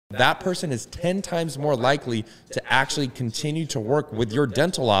that person is 10 times more likely to actually continue to work with your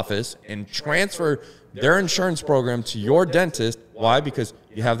dental office and transfer their insurance program to your dentist. Why? Because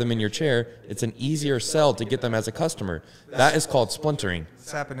you have them in your chair. It's an easier sell to get them as a customer. That is called splintering.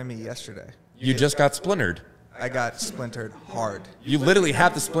 This happened to me yesterday. You just got splintered. I got splintered hard. You literally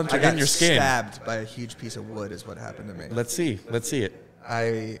have the splinter in your skin. I got stabbed by a huge piece of wood is what happened to me. Let's see it.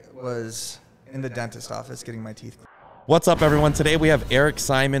 I was in the dentist office getting my teeth. What's up, everyone? Today we have Eric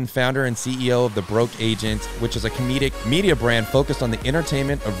Simon, founder and CEO of The Broke Agent, which is a comedic media brand focused on the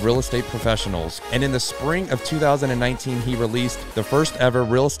entertainment of real estate professionals. And in the spring of 2019, he released the first ever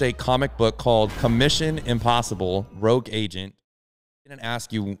real estate comic book called Commission Impossible, Rogue Agent. I'm going to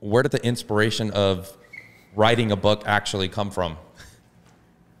ask you, where did the inspiration of writing a book actually come from?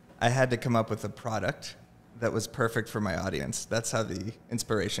 I had to come up with a product that was perfect for my audience. That's how the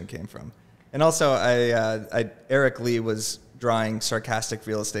inspiration came from. And also, Eric Lee was drawing sarcastic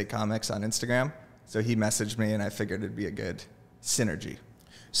real estate comics on Instagram, so he messaged me, and I figured it'd be a good synergy.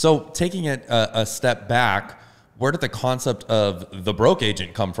 So taking it a step back, where did the concept of The Broke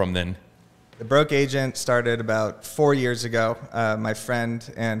Agent come from then? The Broke Agent started about 4 years ago. My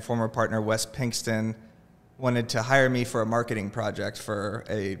friend and former partner, Wes Pinkston, wanted to hire me for a marketing project for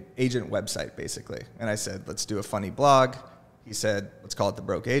a agent website, basically. And I said, let's do a funny blog. He said, let's call it The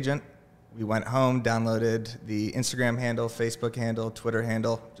Broke Agent. We went home, downloaded the Instagram handle, Facebook handle, Twitter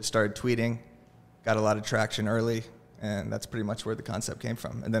handle, just started tweeting, got a lot of traction early, and that's pretty much where the concept came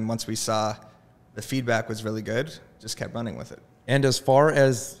from. And then once we saw the feedback was really good, just kept running with it. And as far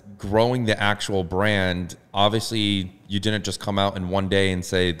as growing the actual brand, obviously you didn't just come out in one day and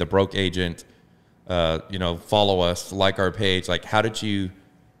say, The Broke Agent, follow us, like our page. Like, how did you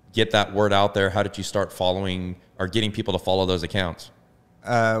get that word out there? How did you start following or getting people to follow those accounts?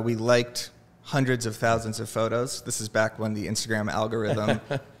 We liked hundreds of thousands of photos. This is back when the Instagram algorithm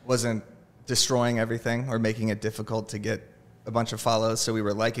wasn't destroying everything or making it difficult to get a bunch of follows. So we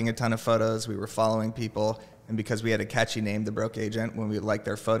were liking a ton of photos. We were following people. And because we had a catchy name, The Broke Agent, when we would like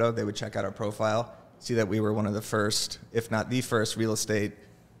their photo, they would check out our profile, see that we were one of the first, if not the first, real estate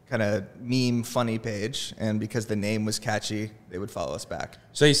kind of meme funny page. And because the name was catchy, they would follow us back.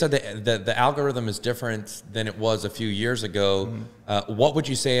 So you said that the algorithm is different than it was a few years ago. Mm-hmm. What would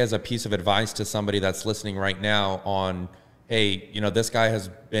you say as a piece of advice to somebody that's listening right now on, hey, this guy has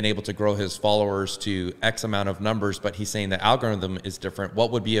been able to grow his followers to X amount of numbers, but he's saying the algorithm is different.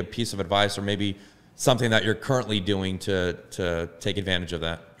 What would be a piece of advice or maybe something that you're currently doing to take advantage of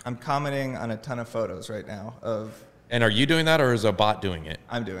that? I'm commenting on a ton of photos right now of... And are you doing that, or is a bot doing it?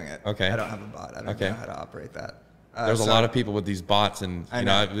 I'm doing it. Okay. I don't have a bot. I don't know how to operate that. There's a lot of people with these bots, and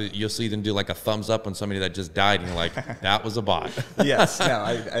you'll see them do like a thumbs up on somebody that just died, and you're like, that was a bot. Yes. No,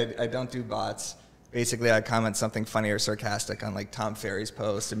 I don't do bots. Basically, I comment something funny or sarcastic on like Tom Ferry's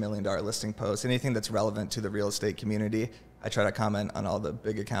post, $1 million listing post, anything that's relevant to the real estate community. I try to comment on all the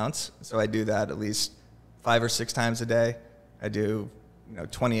big accounts. So I do that at least 5 or 6 times a day. I do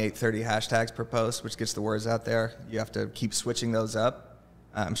 28, 30 hashtags per post, which gets the words out there. You have to keep switching those up.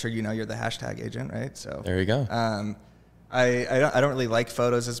 I'm sure you're the hashtag agent, right? So there you go. I don't really like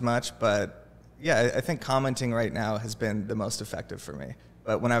photos as much, but yeah, I think commenting right now has been the most effective for me.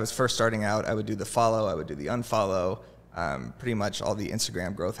 But when I was first starting out, I would do the follow, I would do the unfollow, pretty much all the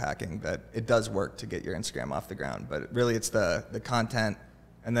Instagram growth hacking. That it does work to get your Instagram off the ground, but really it's the content.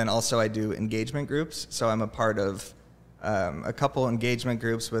 And then also I do engagement groups. So I'm a part of a couple engagement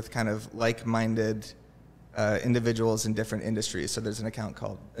groups with kind of like-minded individuals in different industries. So there's an account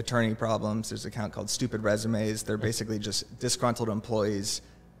called Attorney Problems. There's an account called Stupid Resumes. They're basically just disgruntled employees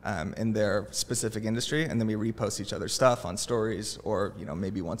in their specific industry, and then we repost each other's stuff on stories, or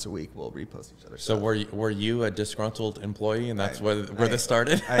maybe once a week we'll repost each other's stuff. So were you a disgruntled employee, and that's where this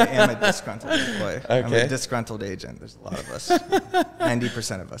started? I am a disgruntled employee. Okay. I'm a disgruntled agent. There's a lot of us.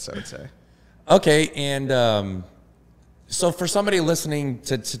 90% of us, I would say. Okay, and so for somebody listening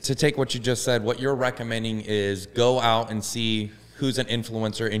to take what you just said, what you're recommending is go out and see who's an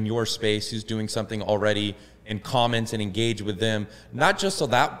influencer in your space, who's doing something already, and comment and engage with them, not just so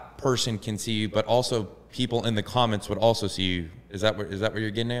that person can see you, but also people in the comments would also see you. Is that where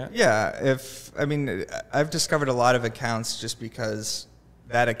you're getting at? Yeah, I've discovered a lot of accounts just because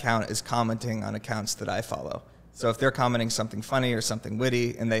that account is commenting on accounts that I follow. So if they're commenting something funny or something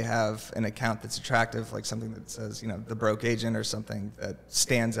witty, and they have an account that's attractive, like something that says, The Broke Agent or something that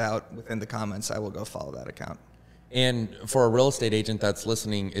stands out within the comments, I will go follow that account. And for a real estate agent that's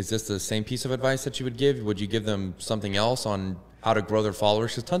listening, is this the same piece of advice that you would give? Would you give them something else on how to grow their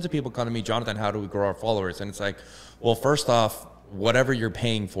followers? Because tons of people come to me, Jonathan, how do we grow our followers? And it's like, well, first off, whatever you're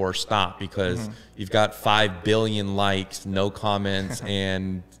paying for, stop, because you've got 5 billion likes, no comments,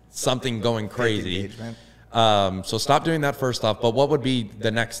 and something going crazy. Engagement. So stop doing that first off. But what would be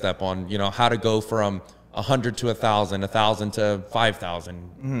the next step on, you know, how to go from 100 to 1,000, 1,000 to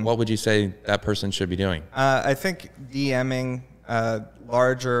 5,000? What would you say that person should be doing? I think DMing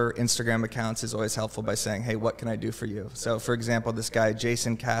larger Instagram accounts is always helpful by saying, hey, what can I do for you? So, for example, this guy,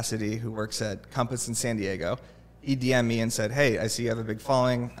 Jason Cassidy, who works at Compass in San Diego, he DM'd me and said, hey, I see you have a big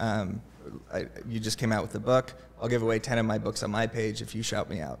following. You just came out with a book. I'll give away 10 of my books on my page if you shout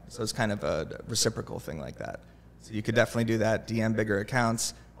me out. So it's kind of a reciprocal thing like that. So you could definitely do that, DM bigger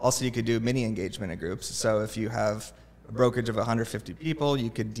accounts. Also, you could do mini engagement in groups. So if you have a brokerage of 150 people, you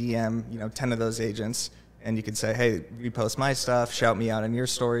could DM 10 of those agents, and you could say, hey, repost my stuff, shout me out in your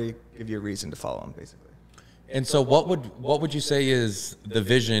story, give you a reason to follow them, basically. And so what would you say is the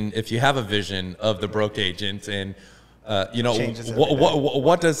vision, if you have a vision, of the broke agent? And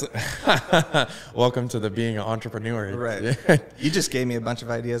what does welcome to the being an entrepreneur. Right. You just gave me a bunch of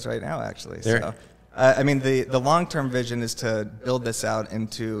ideas right now, actually. So I mean, the long-term vision is to build this out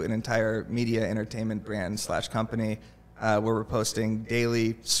into an entire media entertainment brand / company where we're posting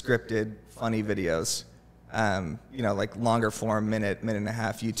daily scripted funny videos, like longer form, minute and a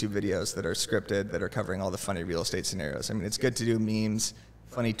half YouTube videos that are scripted, that are covering all the funny real estate scenarios. I mean, it's good to do memes,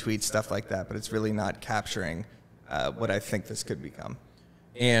 funny tweets, stuff like that, but it's really not capturing what I think this could become.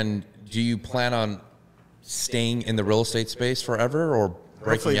 And do you plan on staying in the real estate space forever, or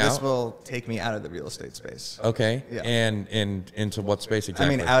breaking hopefully out? This will take me out of the real estate space. Okay. Yeah. And into what space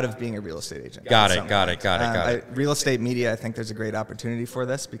exactly? I mean, out of being a real estate agent. Got it. Real estate media, I think there's a great opportunity for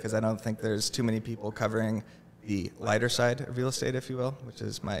this, because I don't think there's too many people covering the lighter side of real estate, if you will, which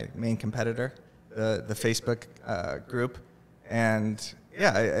is my main competitor, the Facebook group. And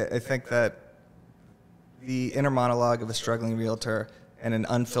yeah, I think that the inner monologue of a struggling realtor and an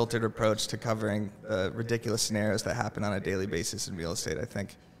unfiltered approach to covering the ridiculous scenarios that happen on a daily basis in real estate, I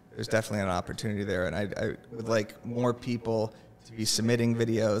think there's definitely an opportunity there. And I would like more people to be submitting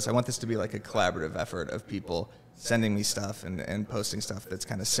videos. I want this to be like a collaborative effort of people sending me stuff and posting stuff that's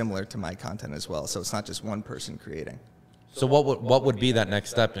kind of similar to my content as well. So it's not just one person creating. So what would be that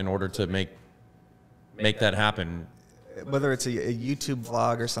next step in order to make that happen? Whether it's a YouTube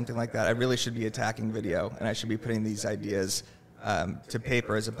vlog or something like that, I really should be attacking video, and I should be putting these ideas to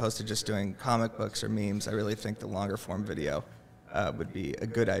paper as opposed to just doing comic books or memes. I really think the longer form video would be a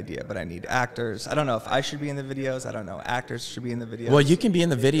good idea, but I need actors. I don't know if I should be in the videos. I don't know actors should be in the videos. Well, you can be in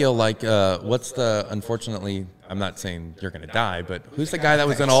the video, like, unfortunately, I'm not saying you're going to die, but who's the guy that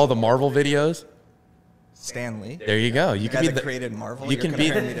was in all the Marvel videos? Stan Lee. There you go. You can be the created Marvel. You can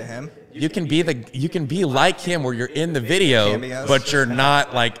be me to him. You can be like him, where you're in the video, Cameos. but you're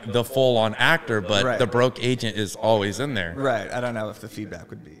not like the full-on actor. But Right. the broke agent is always in there. Right. I don't know if the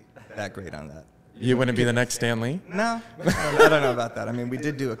feedback would be that great on that. You wouldn't be the next Stan Lee? No, I don't know about that. I mean, we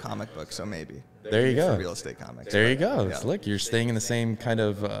did do a comic book, so maybe. There you go. For real estate comics. There you go. Yeah. Look, you're staying in the same kind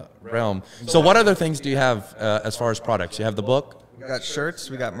of realm. So what other things do you have as far as products? You have the book. We got shirts.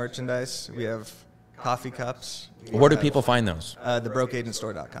 We got merchandise. We have coffee cups. Where do people find those?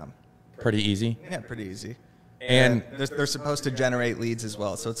 Thebrokeagentstore.com. Pretty easy. Yeah, pretty easy. And they're supposed to generate leads as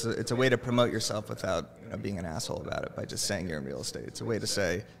well. So it's a way to promote yourself without being an asshole about it by just saying you're in real estate. It's a way to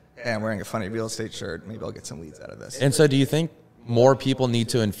say, hey, I'm wearing a funny real estate shirt. Maybe I'll get some leads out of this. And so do you think more people need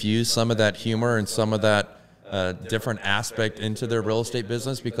to infuse some of that humor and some of that different aspect into their real estate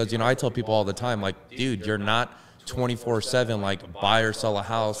business? Because, I tell people all the time, like, dude, you're not 24/7, like, buy or sell a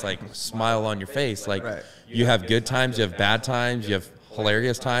house, like, smile on your face. Like, Right. You have good times, you have bad times, you have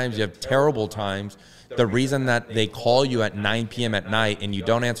hilarious times, you have terrible times. The reason that they call you at 9 p.m. at night and you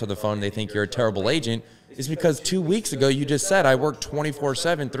don't answer the phone, they think you're a terrible agent, is because 2 weeks ago you just said, I work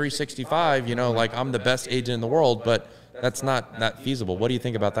 24/7, 365, like I'm the best agent in the world, but that's not that feasible. What do you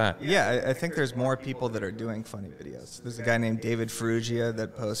think about that? Yeah, I think there's more people that are doing funny videos. There's a guy named David Ferrugia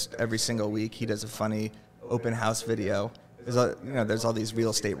that posts every single week. He does a funny open house video. There's all these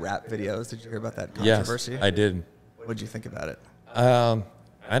real estate rap videos. Did you hear about that controversy? Yes, I did. What did you think about it? I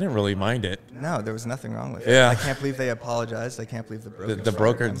didn't really mind it. No, there was nothing wrong with Yeah. it. I can't believe they apologized. I can't believe the brokerage. The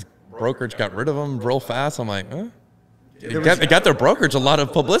fired them. brokerage got rid of them real fast. I'm like, huh? It got their brokerage a lot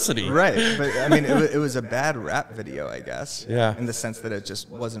of publicity. Right, but I mean, it was a bad rap video, I guess. Yeah. In the sense that it just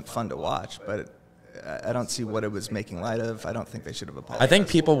wasn't fun to watch, but I don't see what it was making light of. I don't think they should have apologized. I think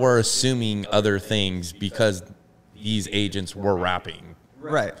people were assuming other things because these agents were rapping.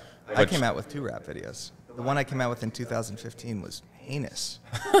 Right. I came out with 2 rap videos. The one I came out with in 2015 was heinous.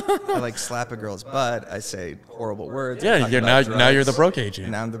 I like slap a girl's butt. I say horrible words. Yeah, now you're the broke agent.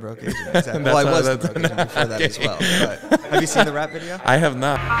 Now I'm the broke agent. Exactly. Well, I was the broke agent before that as well. But have you seen the rap video? I have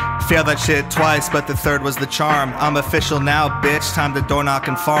not. Failed that shit twice, but the third was the charm. I'm official now, bitch. Time to door knock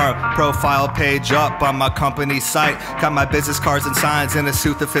and farm. Profile page up on my company site. Got my business cards and signs in a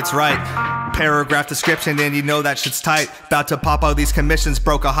suit that fits right. Paragraph description, and you know that shit's tight. About to pop all these commissions,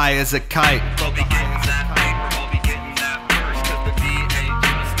 broke a high as a kite.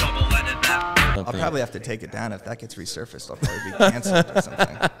 I'll probably have to take it down if that gets resurfaced. I'll probably be canceled or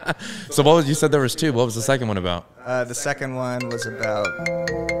something. So you said there was 2. What was the second one about? The second one was about...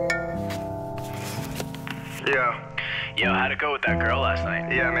 Yo, how'd it go with that girl last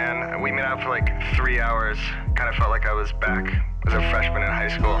night? Yeah, man. We made out for like 3 hours. Kind of felt like I was back as a freshman in high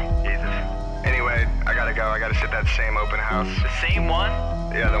school. Jesus. Anyway, I gotta go. I gotta sit that same open house. The same one?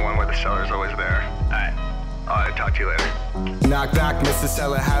 Yeah, the one where the seller's always there. Alright. I'll talk to you later. Knock, knock, Mr.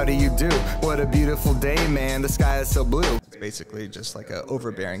 Seller, how do you do? What a beautiful day, man. The sky is so blue. It's basically just like an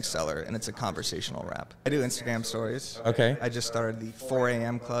overbearing seller, and it's a conversational rap. I do Instagram stories. Okay. I just started the 4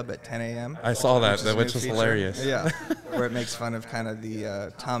 a.m. club at 10 a.m. I saw that, which was feature. hilarious. Yeah, where it makes fun of kind of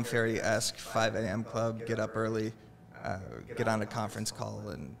the Tom Ferry-esque 5 a.m. club, get up early, get on a conference call,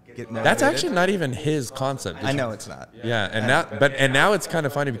 and get motivated. That's actually not even his concept. I know it's not. Yeah, and now it's kind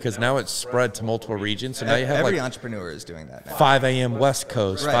of funny because now it's spread to multiple regions. So now you have every like entrepreneur is doing that now. 5 a.m. West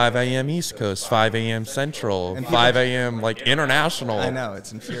Coast, Right. 5 a.m. East Coast, 5 a.m. Central, And people- 5 a.m. like international. I know,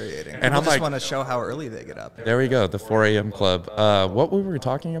 it's infuriating. And People I'm just like- want to show how early they get up. There we go, the 4 a.m. club. What were we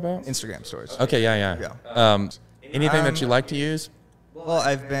talking about? Instagram stories. Okay, yeah. Anything that you like to use? Well,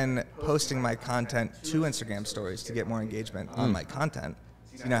 I've been posting my content to Instagram stories to get more engagement on my content.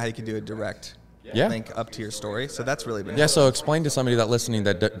 You know how you can do a direct link up to your story? So that's really been Yeah, so explain to somebody that listening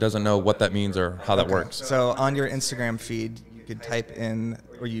that doesn't know what that means or how that works. So on your Instagram feed, you could type in,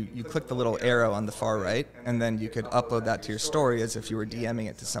 or you click the little arrow on the far right, and then you could upload that to your story as if you were DMing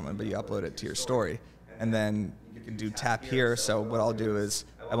it to someone, but you upload it to your story. And then you can do tap here. So what I'll do is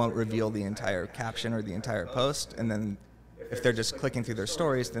I won't reveal the entire caption or the entire post, and then if they're just clicking through their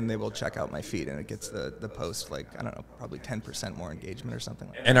stories, then they will check out my feed, and it gets the post, like, I don't know, probably 10% more engagement or something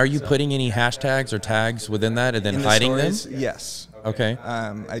like that. And are you putting any hashtags or tags within that and then In the hiding them? stories, yes. Okay.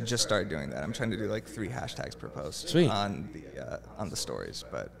 I just started doing that. I'm trying to do like 3 hashtags per post Sweet. on the stories,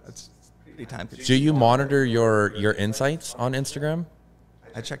 but it's pretty time consuming. Do you monitor your insights on Instagram?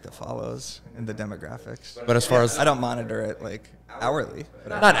 I check the follows and the demographics. But as far as I don't monitor it like hourly.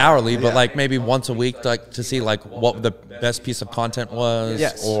 But not hourly, but Yeah. like maybe once a week, like to see like what the best piece of content was,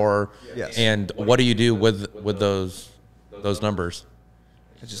 Yes. or Yes. and what do you do with those numbers?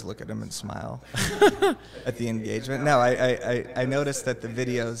 I just look at them and smile at the engagement. No, I noticed that the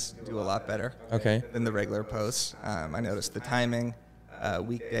videos do a lot better Okay. than the regular posts. I noticed the timing.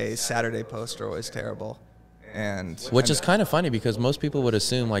 Weekdays, Saturday posts are always terrible. Which is kind of funny because most people would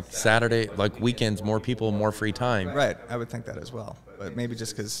assume like Saturday, like weekends, more people, more free time. Right, I would think that as well. But maybe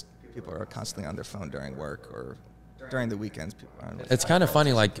just because people are constantly on their phone during work or during the weekends, people aren't. It's kind of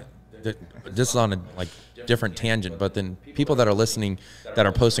funny, like this is on a like different tangent, but then people that are listening that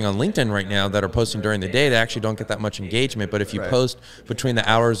are posting on LinkedIn right now that are posting during the day, they actually don't get that much engagement. But if you Right. post between the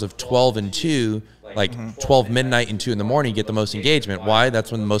hours of 12 and 2, like 12 midnight and 2 in the morning, you get the most engagement. Why?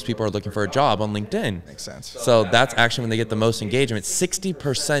 That's when most people are looking for a job on LinkedIn. Makes sense. So that's actually when they get the most engagement.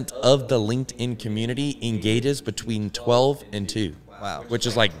 60% of the LinkedIn community engages between 12 and 2. Wow. Which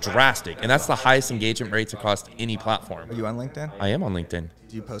is like drastic. And that's the highest engagement rates across any platform. Are you on LinkedIn? I am on LinkedIn.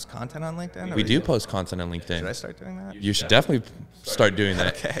 Do you post content on LinkedIn? We do post content on LinkedIn. Should I start doing that? You should definitely start doing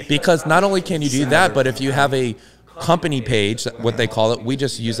that. Okay. Because not only can you do that, but if you have a company page, what they call it, we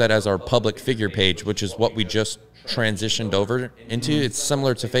just use that as our public figure page, which is what we just transitioned over into. It's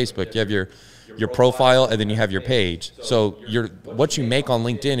similar to Facebook. You have your profile and then you have your page. So what you make on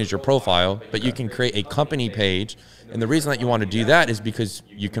LinkedIn is your profile, but you can create a company page. And the reason that you want to do that is because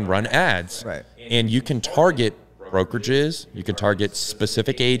you can run ads. Right. And you can target brokerages, you can target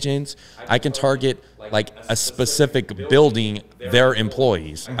specific agents. I can target like a specific building, their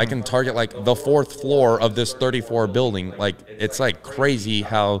employees. I can target like the 4th floor of this 34 building. Like it's like crazy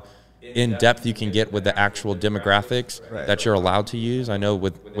how in depth you can get with the actual demographics Right. that you're allowed to use. I know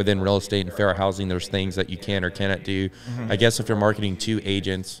within real estate and fair housing, there's things that you can or cannot do. I guess if you're marketing to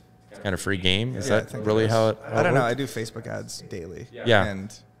agents, it's kind of free game. Is Yeah, I that think really it is. how it I don't know. works? I do Facebook ads daily. Yeah.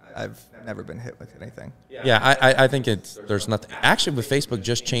 And I've never been hit with anything. Yeah, I think there's nothing. Actually, with Facebook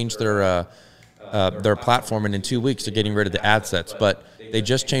just changed their platform, and in 2 weeks they're getting rid of the ad sets. But they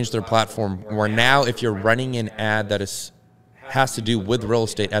just changed their platform where now if you're running an ad that has to do with real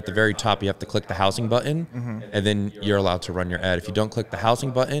estate, at the very top, you have to click the housing button, and then you're allowed to run your ad. If you don't click the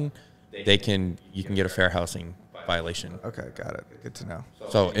housing button, you can get a fair housing violation. Okay, got it. Good to know.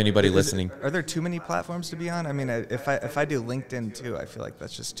 So anybody listening, Are there too many platforms to be on? I mean, if I do LinkedIn too, I feel like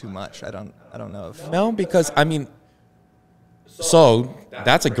that's just too much. I don't know if. no, because I mean, so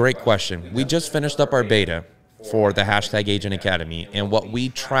that's a great question. We just finished up our beta for the hashtag Agent Academy, and what we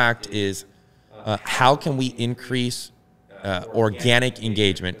tracked is how can we increase organic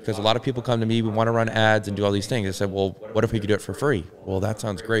engagement, because a lot of people come to me, we want to run ads and do all these things. I said, well, what if we could do it for free? Well, that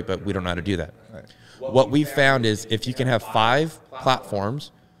sounds great, but we don't know how to do that. Right. What we found is if you can have 5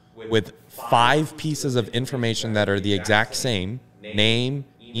 platforms with 5 pieces of information that are the exact same, name,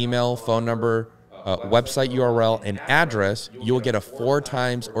 email, phone number, website URL, and address, you will get a 4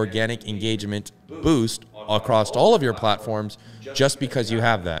 times organic engagement boost across all of your platforms just because you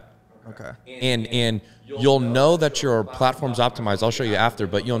have that. Okay. And you'll know that your platform's optimized. I'll show you after,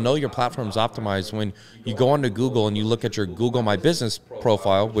 but you'll know your platform's optimized when you go onto Google and you look at your Google My Business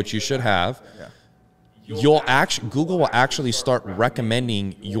profile, which you should have. Yeah. Google will actually start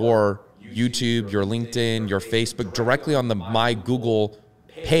recommending your YouTube, your LinkedIn, your Facebook directly on the My Google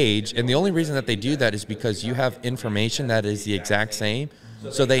page. And the only reason that they do that is because you have information that is the exact same.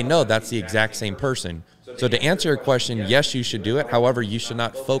 So they know that's the exact same person. So to answer your question, yes, you should do it. However, you should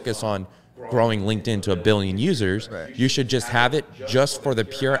not focus on growing LinkedIn to 1 billion users. Right. You should just have it just for the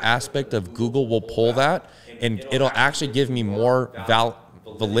pure aspect of Google will pull that, and it'll actually give me more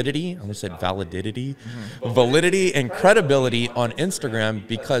validity. I almost said validity. Validity and credibility on Instagram,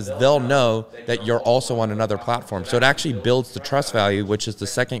 because they'll know that you're also on another platform. So it actually builds the trust value, which is the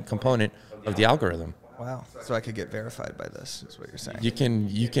second component of the algorithm. Wow. So I could get verified by this, is what you're saying. You can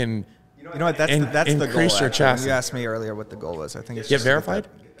You know what? That's the goal. increase your Actually. When chassis. you asked me earlier what the goal was, I think it's Get just verified?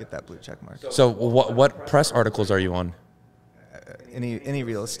 Get that blue check mark. So what press articles are you on? Any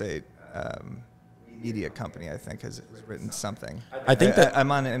real estate media company, I think, has written something. I think that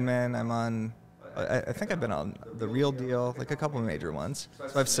I'm on Inman. I'm on. I think I've been on The Real Deal, like a couple of major ones.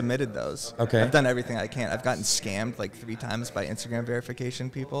 So I've submitted those. Okay. I've done everything I can. I've gotten scammed like 3 times by Instagram verification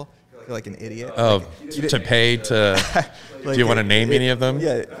people. I feel like an idiot. Oh, Like, to pay to. like Do you want to name any of them?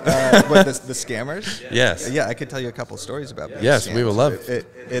 Yeah. What, the scammers? Yes. Yeah, I could tell you a couple stories about being Yes, scammed. we would love. We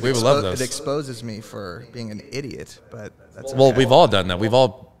would love those. It exposes me for being an idiot, but that's Well, okay. we've all done that. We've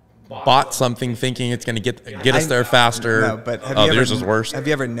all bought something thinking it's going to get us there faster. No, but have oh, yours is worse. Have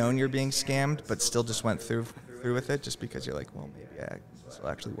you ever known you're being scammed, but still just went through with it, just because you're like, well, maybe this will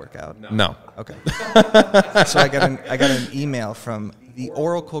actually work out? No. Okay. So I got an email from the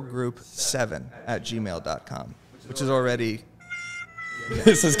Oracle Group 7@gmail.com, which is already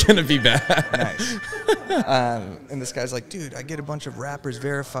This is going to be bad. nice. And this guy's like, dude, I get a bunch of rappers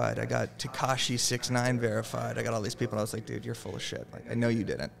verified. I got Tekashi 6ix9ine verified. I got all these people. And I was like, dude, you're full of shit. Like, I know you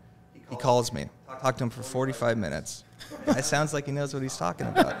didn't. He calls me. Talked to him for 45 minutes. It sounds like he knows what he's talking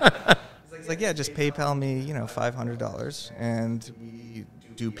about. He's like, yeah, just PayPal me, $500, and we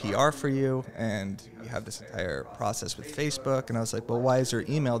do PR for you, and we have this entire process with Facebook. And I was like, well, why is your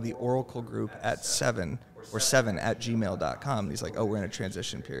email the Oracle Group at 7@gmail.com? And he's like, oh, we're in a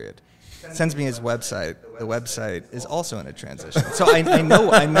transition period. Sends me his website. The website is also in a transition. So I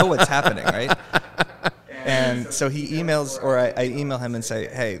know what's happening, right? And so he emails, or I email him and say,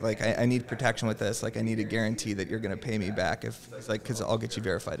 hey, like, I need protection with this. Like, I need a guarantee that you're going to pay me back. He's like, because I'll get you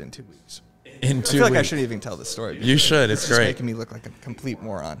verified in 2 weeks. In 2 I feel like I weeks. shouldn't even tell this story. You should. It's It's just great. making me look like a complete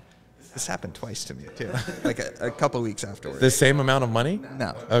moron. This happened twice to me, too. Like a couple weeks afterwards. The same amount of money?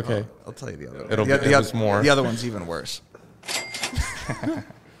 No. Okay. I'll tell you the other one. It was more. The other one's even worse.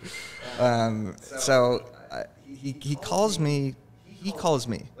 So he calls me. He calls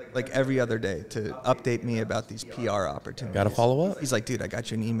me like every other day to update me about these PR opportunities. Got to follow up. He's like, dude, I got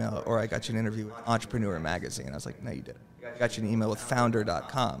you an email, or I got you an interview with Entrepreneur Magazine. I was like, no, you didn't. I got you an email with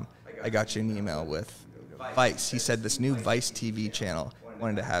Founder.com. I got you an email with Vice. He said this new Vice TV channel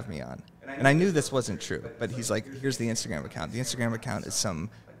wanted to have me on. And I knew this wasn't true, but he's like, here's the Instagram account. The Instagram account is some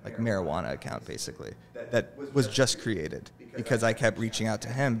like marijuana account, basically, that was just created because I kept reaching out to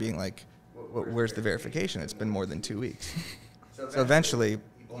him being like, where's the verification? It's been more than 2 weeks. So eventually, he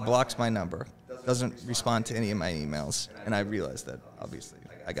blocks my number, doesn't respond to any of my emails, and I realized that, obviously,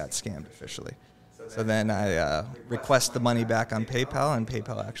 I got scammed officially. So then I request the money back on PayPal, and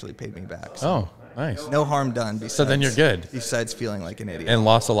PayPal actually paid me back. So Oh, nice. no harm done. Besides, So then you're good. Besides feeling like an idiot. And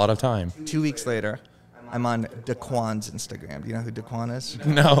lost a lot of time. 2 weeks later, I'm on Daquan's Instagram. Do you know who Daquan is?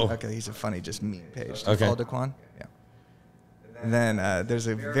 No. Okay, he's a funny, just meme page. Do you Okay. follow Daquan? Yeah. And then there's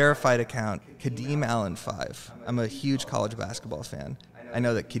a verified account, Kadeem Allen 5. I'm a huge college basketball fan. I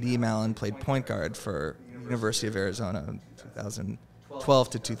know that Kadeem Allen played point guard for University of Arizona in 2012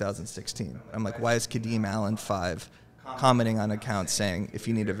 to 2016. I'm like, why is Kadeem Allen 5 commenting on accounts saying, if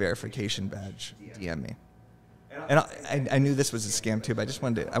you need a verification badge, DM me? And I knew this was a scam too, but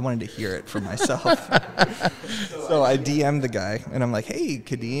I wanted to hear it for myself. So I DM'd the guy, and I'm like, hey,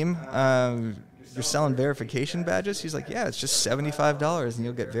 Kadeem, you're selling verification badges? He's like, yeah, it's just $75, and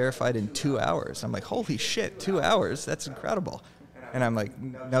you'll get verified in 2 hours. I'm like, holy shit, 2 hours? That's incredible. And I'm like,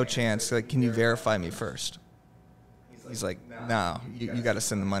 no chance. Like, can you verify me first? He's like, no, you got to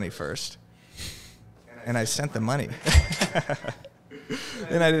send the money first. And I sent the money.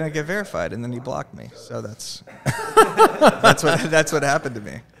 And I didn't get verified, and then he blocked me. So that's what happened to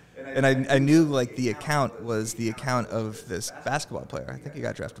me. And I knew like the account was the account of this basketball player. I think he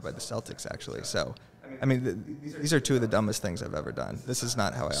got drafted by the Celtics, actually. So, I mean, these are two of the dumbest things I've ever done. This is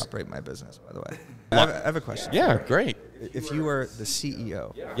not how I operate my business, by the way. I have a question. Yeah, great. If you were the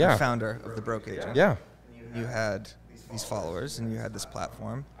CEO, yeah, the founder of the Broke Agent, yeah, you had these followers and you had this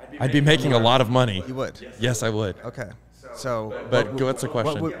platform, I'd be making a lot of money. You would? Yes, I would. Okay. So, but what's the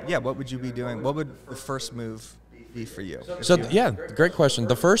question? What would you be doing? What would the first move be for you? So yeah, great question.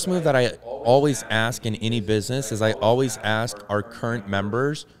 The first move that I always ask in any business is I always ask our current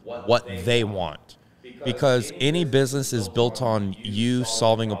members what they want, because any business is built on you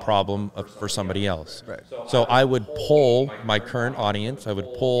solving a problem for somebody else. Right. So I would poll my current audience. I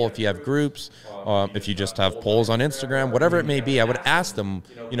would poll if you have groups, if you just have polls on Instagram, whatever it may be. I would ask them,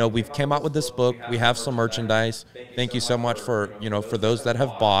 we've came out with this book. We have some merchandise. Thank you so much for those that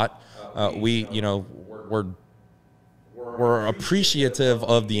have bought. We're appreciative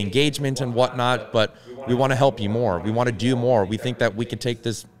of the engagement and whatnot, but we want to help you more. We want to do more. We think that we could take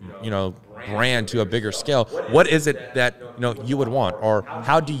this, brand to a bigger scale. What is it that you would want, or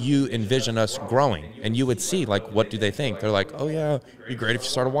how do you envision us growing? And you would see, like, what do they think? They're like, oh yeah, it'd be great if you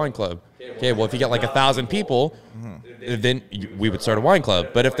start a wine club. Okay, well, if you get like 1,000 people, then we would start a wine club.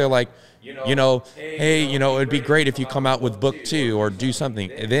 But if they're like, hey, it'd be great if you come out with book 2 or do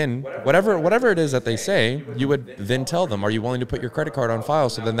something, then whatever it is that they say, you would then tell them, are you willing to put your credit card on file?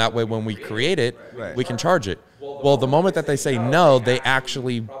 So then that way, when we create it, we can charge it. Well, the moment that they say no, they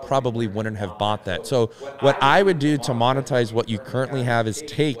actually probably wouldn't have bought that. So what I would do to monetize what you currently have is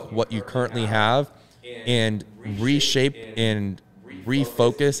take what you currently have and reshape and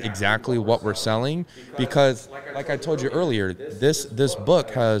refocus exactly what we're selling. Because like I told you earlier, this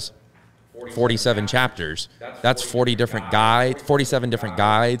book has 47 chapters. That's 47 different guides, 47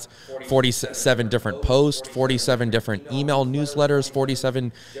 different posts, 47 different email newsletters,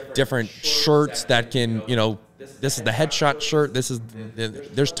 47 different shirts that can, this is the headshot shirt.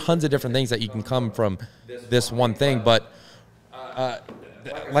 There's tons of different things that you can come from this one thing. But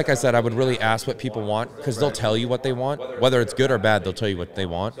like I said, I would really ask what people want, because they'll tell you what they want. Whether it's good or bad, they'll tell you what they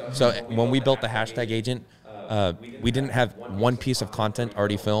want. So when we built the hashtag agent, we didn't have one piece of content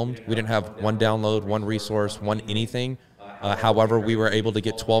already filmed. We didn't have one download, one resource, one anything. However, we were able to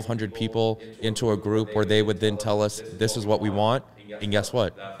get 1,200 people into a group where they would then tell us, this is what we want. And guess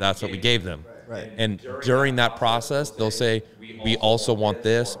what? That's what we gave them. Right. And during that process, they'll say, we also want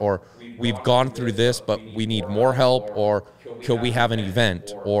this, or we've gone through this, but we need more help, or could we have an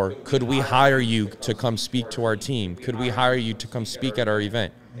event, or could we hire you to come speak to our team? Could we hire you to come speak at our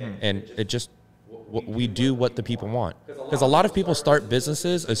event? And we do what the people want. Because a lot of people start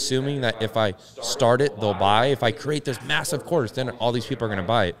businesses assuming that if I start it, they'll buy. If I create this massive course, then all these people are going to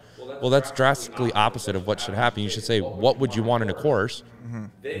buy it. Well, that's drastically opposite of what should happen. You should say, what would you want in a course?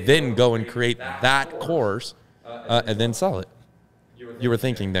 Then go and create that course and then sell it. You were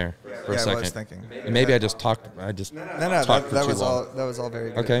thinking there for a second. I was thinking. And maybe I just talked. Talked for too long. That was all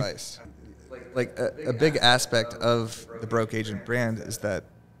very good advice. Like a big aspect of the Broke Agent brand is that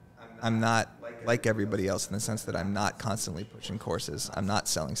I'm not like everybody else in the sense that I'm not constantly pushing courses. I'm not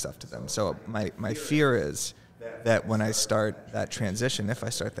selling stuff to them. So my fear is that when I start that transition, if I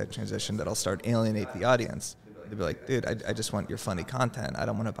start that transition, that I'll start alienate the audience. They'll be like, dude, I just want your funny content. I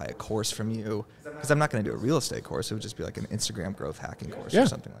don't want to buy a course from you, because I'm not going to do a real estate course. It would just be like an Instagram growth hacking course or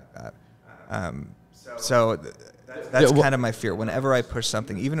something like that. So that's kind of my fear. Whenever I push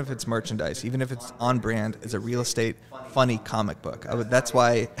something, even if it's merchandise, even if it's on brand, as a real estate funny comic book, that's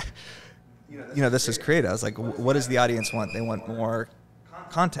why this was created. I was like, what does the audience want? They want more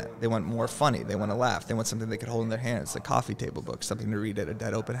content. They want more funny. They want to laugh. They want something they could hold in their hands, a coffee table book, something to read at a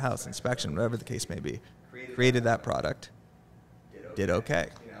dead open house inspection, whatever the case may be. Created that product, did okay,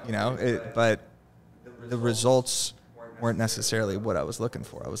 but the results weren't necessarily what I was looking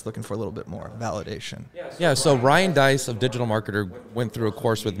for. I was looking for a little bit more validation. Yeah, so Ryan Dice of Digital Marketer went through a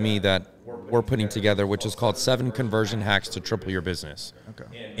course with me that we're putting together, which is called 7 Conversion Hacks to Triple Your Business.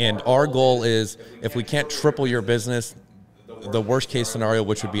 Okay. And our goal is, if we can't triple your business, the worst case scenario,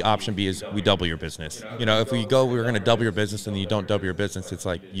 which would be option B, is we double your business. You know, if we're going to double your business and you don't double your business, it's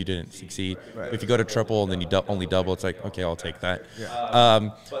like you didn't succeed. Right. If you go to triple and then you only double, it's like, okay, I'll take that. Yeah.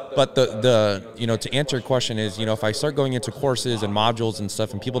 But the you know, to answer your question is, you know, if I start going into courses and modules and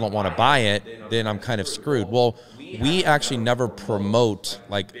stuff and people don't want to buy it, then I'm kind of screwed. Well, we actually never promote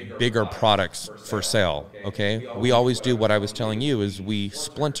like bigger products for sale. Okay. We always do what I was telling you is we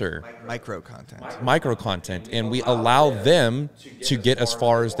splinter Micro content, and we allow them to get as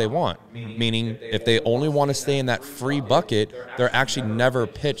far as they want. Meaning, if they only want to stay in that free bucket, they're actually never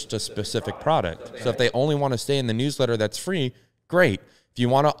pitched a specific product. So if they only want to stay in the newsletter that's free, great. If you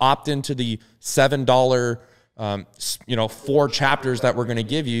want to opt into the $7, you know, 4 chapters that we're going to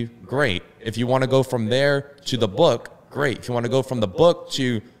give you, great. If you want to go from there to the book, great. If you want to go from the book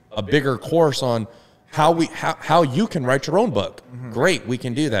to a bigger course on how you can write your own book, great, we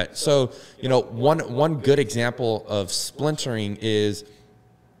can do that. So, you know, one good example of splintering is,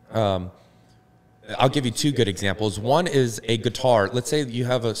 I'll give you 2 good examples. One is a guitar. Let's say you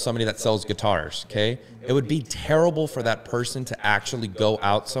have somebody that sells guitars, okay? It would be terrible for that person to actually go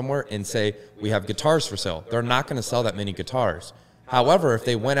out somewhere and say, we have guitars for sale. They're not going to sell that many guitars. However, if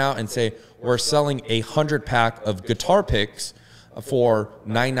they went out and say, we're selling a 100-pack of guitar picks for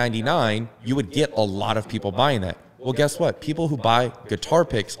 $9.99, you would get a lot of people buying that. Well, guess what? People who buy guitar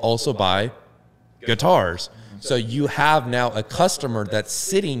picks also buy guitars. So you have now a customer that's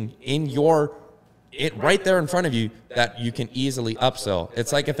sitting in right there in front of you that you can easily upsell.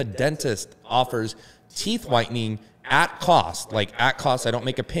 It's like if a dentist offers teeth whitening at cost, like at cost, I don't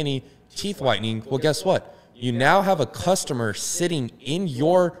make a penny, teeth whitening. Well, guess what? You now have a customer sitting in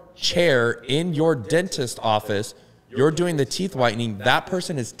your chair in your dentist office. You're doing the teeth whitening. That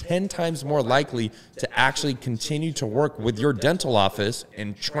person is 10 times more likely to actually continue to work with your dental office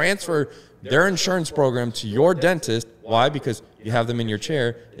and transfer their insurance program to your dentist. Why? Because you have them in your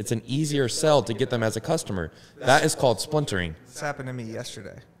chair. It's an easier sell to get them as a customer. That is called splintering. This happened to me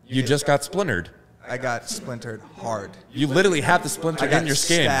yesterday. You just got splintered. I got splintered hard. You literally have the splinter in your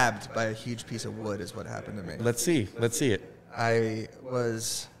skin. I got stabbed by a huge piece of wood is what happened to me. Let's see it. I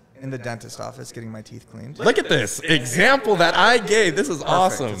was in the dentist office getting my teeth cleaned. Look at this example that I gave. This is Perfect.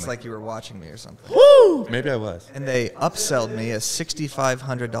 awesome. It's like you were watching me or something. Woo! Maybe I was. And they upselled me a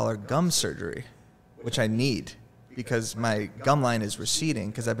 $6,500 gum surgery, which I need because my gum line is receding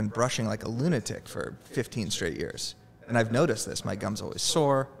because I've been brushing like a lunatic for 15 straight years. And I've noticed this. My gum's always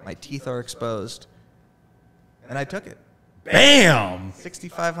sore. My teeth are exposed. And I took it. Bam!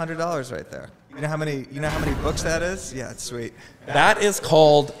 $6,500 right there. You know how many books that is? Yeah, it's sweet. That is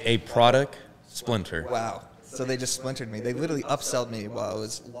called a product splinter. Wow. So they just splintered me. They literally upselled me while I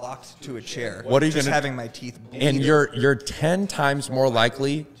was locked to a chair. What are you just gonna having my teeth bleed. And you're 10 times more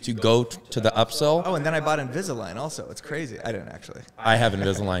likely to go to the upsell. Oh, and then I bought Invisalign also. It's crazy. I didn't actually. I have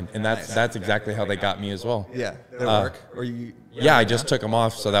Invisalign, and that's exactly how they got me as well. Yeah, they work. Or you? Yeah, I just took them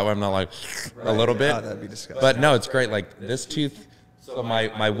off so that way I'm not like a little bit. Oh, that'd be disgusting. But no, it's great. Like this tooth. So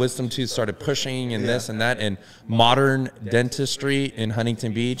my wisdom tooth started pushing and this and that, and Modern Dentistry in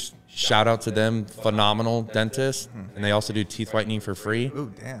Huntington Beach. Shout out to them, phenomenal dentists, and they also do teeth whitening for free.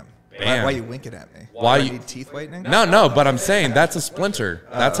 Ooh, damn. Bam. Why are you winking at me? Why Do I you- need teeth whitening? No, but I'm saying that's a splinter.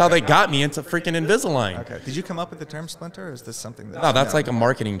 That's how they got me into freaking Invisalign. Okay. Did you come up with the term splinter, or is this something that? No, that's like a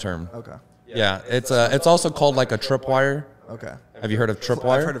marketing term. Okay. Yeah, it's also called like a tripwire. Okay. Have you heard of I've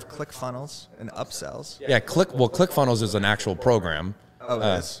tripwire? heard of ClickFunnels and upsells. Yeah, ClickFunnels is an actual program. Oh,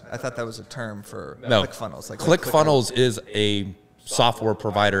 it is. I thought that was a term for No, ClickFunnels. Like ClickFunnels is a software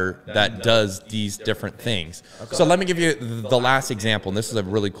provider that does these different things. So let me give you the last example, and this is a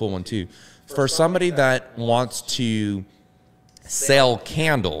really cool one too. For somebody that wants to sell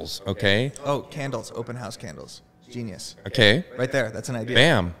candles, okay? Oh, candles, open house candles. Genius. Okay. Right there. That's an idea.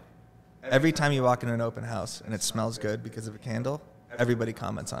 Bam. Every time you walk into an open house and it smells good because of a candle, everybody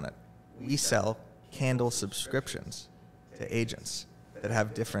comments on it. We sell candle subscriptions to agents that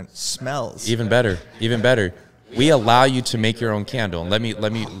have different smells. Even better. We allow you to make your own candle. Let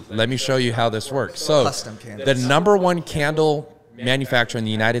me show you how this works. So, Custom candles. the number one candle manufacturer in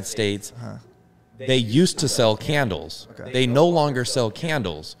the United States, they used to sell candles. Okay. They no longer sell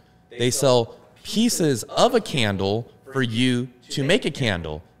candles. They sell pieces of a candle for you to make a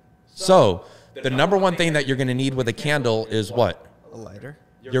candle. So, the number one thing that you're going to need with a candle is what? A lighter.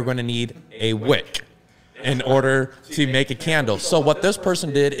 You're going to need a wick in order to make a candle. So what this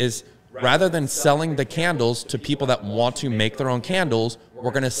person did is, rather than selling the candles to people that want to make their own candles,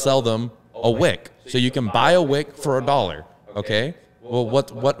 we're going to sell them a wick. So you can buy a wick for $1, okay?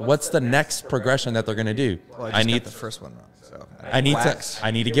 what's the next progression that they're going to do? Well, I got the first one wrong. So I need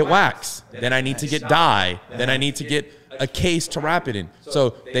to get wax. Then I need to get dye. Then I need to get a case to wrap it in.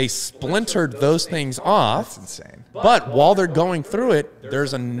 So they splintered those things off. That's insane. But while they're going through it,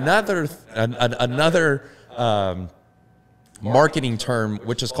 there's another marketing term,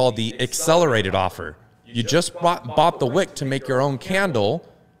 which is called the accelerated offer. You just bought the wick to make your own candle.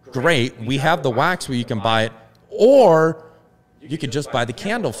 Great. We have the wax where you can buy it, or you could just buy the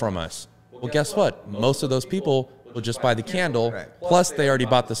candle from us. Well, guess what? Most of those people will just buy the candle, plus they already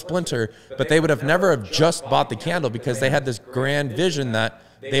bought the splinter, but they would have never have just bought the candle because they had this grand vision that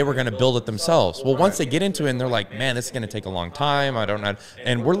they were going to build it themselves. Well, once they get into it and they're like, man, this is going to take a long time. I don't know.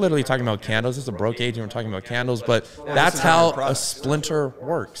 And we're literally talking about candles. This is a broke agent. We're talking about candles, but that's how a splinter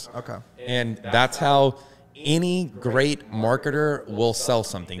works. Okay. And that's how any great marketer will sell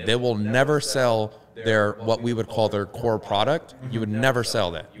something. They will never sell their, what we would call their core product. You would never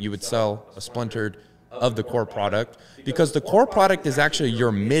sell that. You would sell a splintered of the core product, because the core product is actually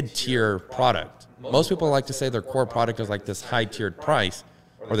your mid-tier product. Most people like to say their core product is like this high-tiered price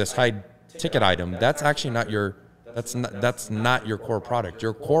or this high-ticket item. That's actually not your, that's not your core product.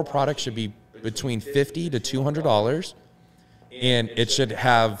 Your core product should be between $50 to $200, and it should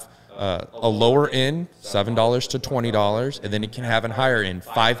have a lower end, $7 to $20, and then it can have a higher end,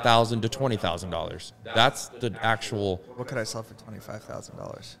 $5,000 to $20,000. That's the actual. What could I sell for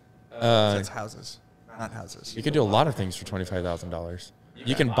 $25,000? That's houses, not houses. You could do a lot of things for $25,000.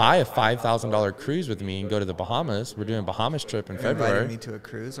 You can buy a $5,000 cruise with me and go to the Bahamas. We're doing a Bahamas trip in February. Invited me to a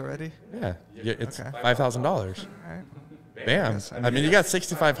cruise already? Yeah, it's $5,000. All right. Bam. I mean, you got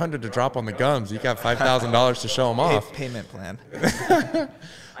 $6,500 to drop on the gums. You got $5,000 to show them off. Payment plan.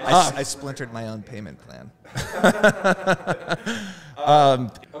 I splintered my own payment plan.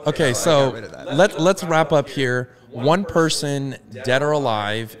 Okay, so let's wrap up here. One person, dead or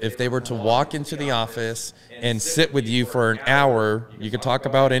alive, if they were to walk into the office and sit with you for an hour, you could talk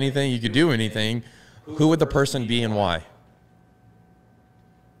about anything, you could do anything, who would the person be and why?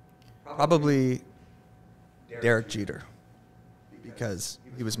 Probably Derek Jeter, because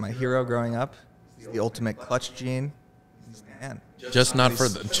he was my hero growing up. He's the ultimate clutch gene. He's the man. Just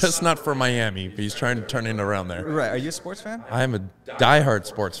not for Miami, but he's trying to turn it around there. Right. Are you a sports fan? I am a diehard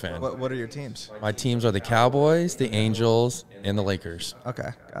sports fan. What are your teams? My teams are the Cowboys, the Angels, and the Lakers. Okay,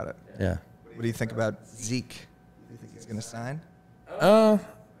 got it. Yeah. What do you think about Zeke? Do you think he's going to sign?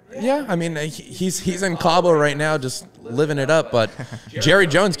 Yeah, I mean, he's in Cabo right now just living it up, but Jerry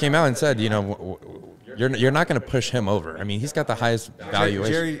Jones came out and said, you know, you're not going to push him over. I mean, he's got the highest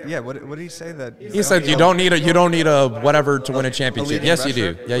valuation. Jerry, yeah, what did he say? That he said you don't need a whatever to win a championship. Yes, you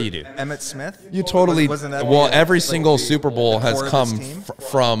do. Yeah, you do. Emmitt Smith? You totally. Wasn't that well, every single Super Bowl has come team?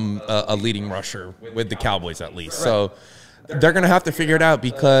 from a leading rusher with the Cowboys at least. Right. So they're going to have to figure it out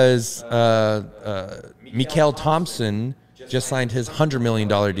because Mikael Thompson just signed his $100 million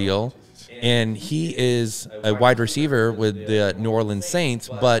deal, and he is a wide receiver with the New Orleans Saints,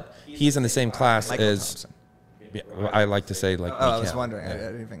 but he's in the same class as. Yeah, I like to say like. I was wondering. I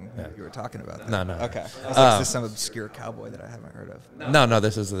didn't even know you were talking about that. No. Okay. Is this some obscure cowboy that I haven't heard of? No.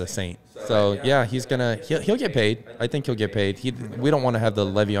 This is the Saint. So yeah, he'll get paid. I think he'll get paid. We don't want to have the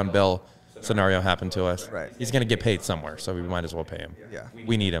Le'Veon Bell scenario happen to us. Right. He's gonna get paid somewhere, so we might as well pay him. Yeah.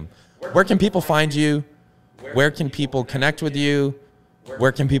 We need him. Where can people find you? Where can people connect with you?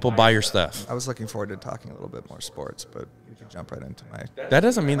 Where can people buy your stuff? I was looking forward to talking a little bit more sports, but we can jump right into my. That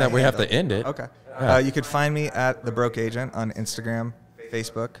doesn't mean that we have to end it. Okay. Yeah. You could find me at The Broke Agent on Instagram,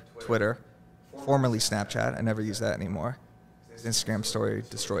 Facebook, Twitter, formerly Snapchat. I never use that anymore. His Instagram story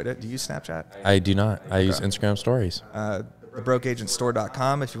destroyed it. Do you use Snapchat? I do not. I use Instagram stories.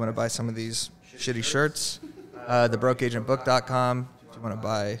 TheBrokeAgentStore.com if you want to buy some of these shitty shirts. TheBrokeAgentBook.com if you want to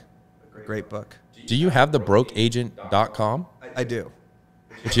buy a great book. Do you have thebrokeagent.com? I do.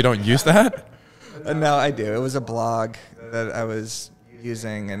 But you don't use that? No, I do. It was a blog that I was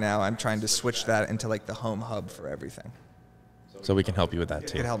using, and now I'm trying to switch that into like the home hub for everything. So we can help you with that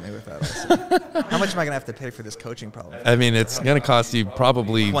too. You can help me with that also. How much am I going to have to pay for this coaching problem? I mean, it's going to cost you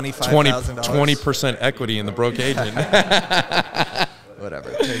probably $25,000. 20% equity in the broke agent.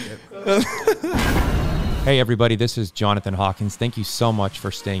 Whatever. Take it. Hey, everybody, this is Jonathan Hawkins. Thank you so much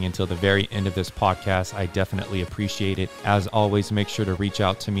for staying until the very end of this podcast. I definitely appreciate it. As always, make sure to reach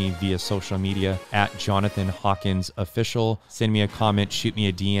out to me via social media at Jonathan Hawkins Official. Send me a comment, shoot me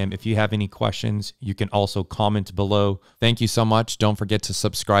a DM. If you have any questions, you can also comment below. Thank you so much. Don't forget to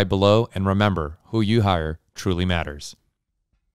subscribe below. And remember, who you hire truly matters.